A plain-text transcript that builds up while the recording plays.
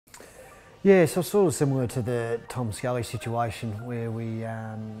Yeah, so sort of similar to the Tom Scully situation where we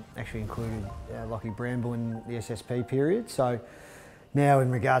actually included Lockie Bramble in the SSP period. So now in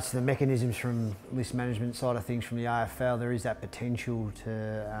regards to the mechanisms from list management side of things from the AFL, there is that potential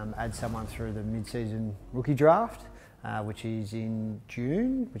to add someone through the mid-season rookie draft, which is in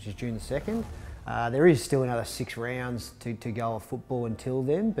June, which is June the 2nd. There is still another 6 rounds to go of football until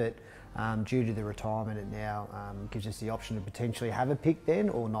then, but due to the retirement, it now gives us the option to potentially have a pick then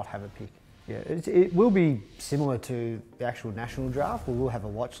or not have a pick. Yeah, it will be similar to the actual national draft. We will have a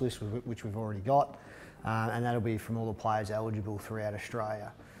watch list which we've already got, and that'll be from all the players eligible throughout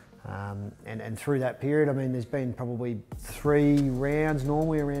Australia. And through that period, I mean, there's been probably 3 rounds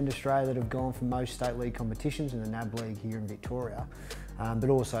normally around Australia that have gone for most state league competitions in the NAB League here in Victoria, but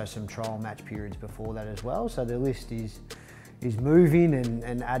also some trial match periods before that as well. So the list is moving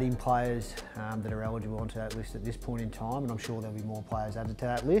and adding players that are eligible onto that list at this point in time, and I'm sure there'll be more players added to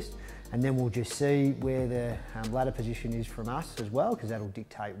that list. And then we'll just see where the ladder position is from us as well, because that'll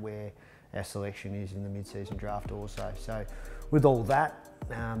dictate where our selection is in the mid-season draft also. So with all that,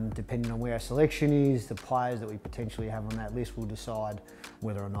 depending on where our selection is, the players that we potentially have on that list will decide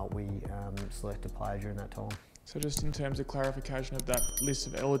whether or not we select a player during that time. So just in terms of clarification of that list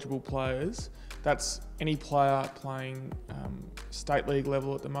of eligible players, that's any player playing state league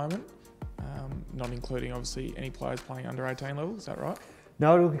level at the moment, not including obviously any players playing under 18 level, is that right?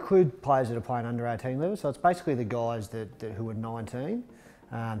 No, it'll include players that are playing under 18 level, so it's basically the guys who are 19,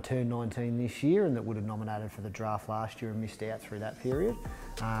 turned 19 this year and that would have nominated for the draft last year and missed out through that period.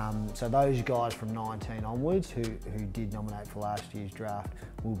 So those guys from 19 onwards who did nominate for last year's draft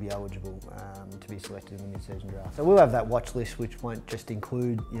will be eligible to be selected in the mid-season draft. So we'll have that watch list which won't just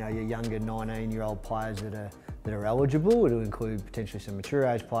include your younger 19-year-old players that are eligible. It'll include potentially some mature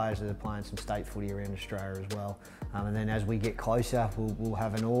age players that are playing some state footy around Australia as well. And then as we get closer, we'll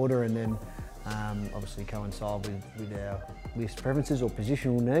have an order and then obviously coincide with our list preferences or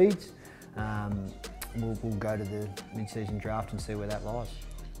positional needs. We'll go to the mid-season draft and see where that lies.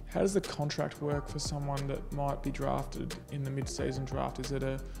 How does the contract work for someone that might be drafted in the mid-season draft? Is it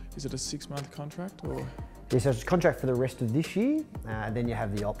a 6-month contract or? Yeah, so it's a contract for the rest of this year, and then you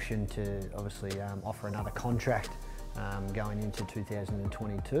have the option to obviously offer another contract going into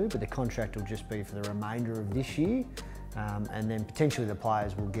 2022, but the contract will just be for the remainder of this year, and then potentially the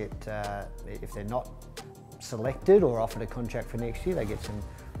players will get, if they're not selected or offered a contract for next year, they get some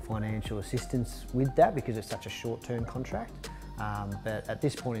financial assistance with that because it's such a short-term contract. But at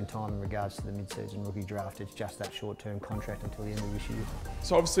this point in time, in regards to the mid-season rookie draft, it's just that short-term contract until the end of this year.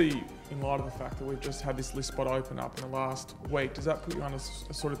 So obviously, in light of the fact that we've just had this list spot open up in the last week, does that put you under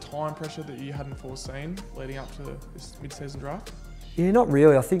a sort of time pressure that you hadn't foreseen leading up to this mid-season draft? Yeah, not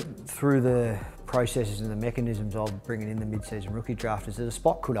really. I think through the processes and the mechanisms of bringing in the mid-season rookie draft is that a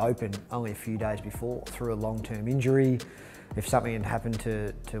spot could open only a few days before through a long-term injury. If something had happened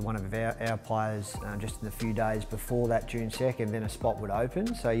to one of our players just in the few days before that June 2nd, then a spot would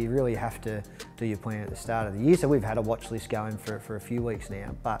open. So you really have to do your plan at the start of the year. So we've had a watch list going for a few weeks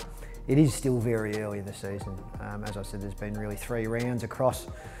now, but it is still very early in the season. As I said, there's been really 3 rounds across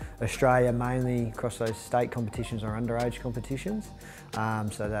Australia, mainly across those state competitions or underage competitions.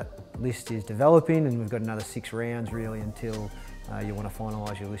 So that list is developing and we've got another 6 rounds really until you want to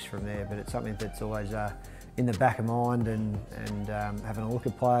finalise your list from there. But it's something that's always in the back of mind and having a look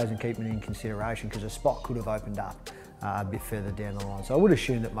at players and keeping it in consideration because a spot could have opened up a bit further down the line. So I would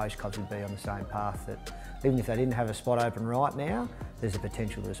assume that most clubs would be on the same path, that even if they didn't have a spot open right now, there's a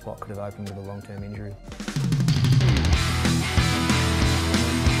potential that a spot could have opened with a long-term injury.